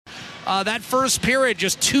That first period,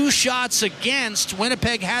 just 2 shots against.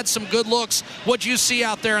 Winnipeg had some good looks. What'd you see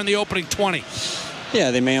out there in the opening 20?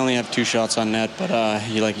 Yeah, they may only have 2 shots on net, but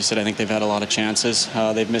like you said, I think they've had a lot of chances.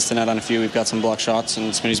 They've missed the net on a few. We've got some block shots,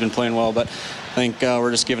 and Smitty's been playing well, but I think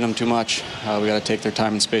we're just giving them too much. We got to take their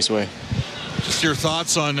time and space away. Just your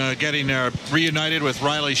thoughts on getting reunited with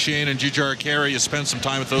Riley Shane and Jujhar Khaira. You spent some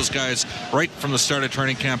time with those guys right from the start of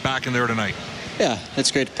training camp back in there tonight. Yeah, it's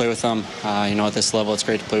great to play with them. At this level, it's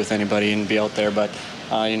great to play with anybody and be out there, but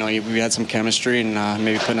we had some chemistry and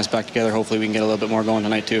maybe putting us back together. Hopefully we can get a little bit more going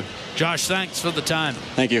tonight too. Josh, thanks for the time.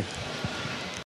 Thank you.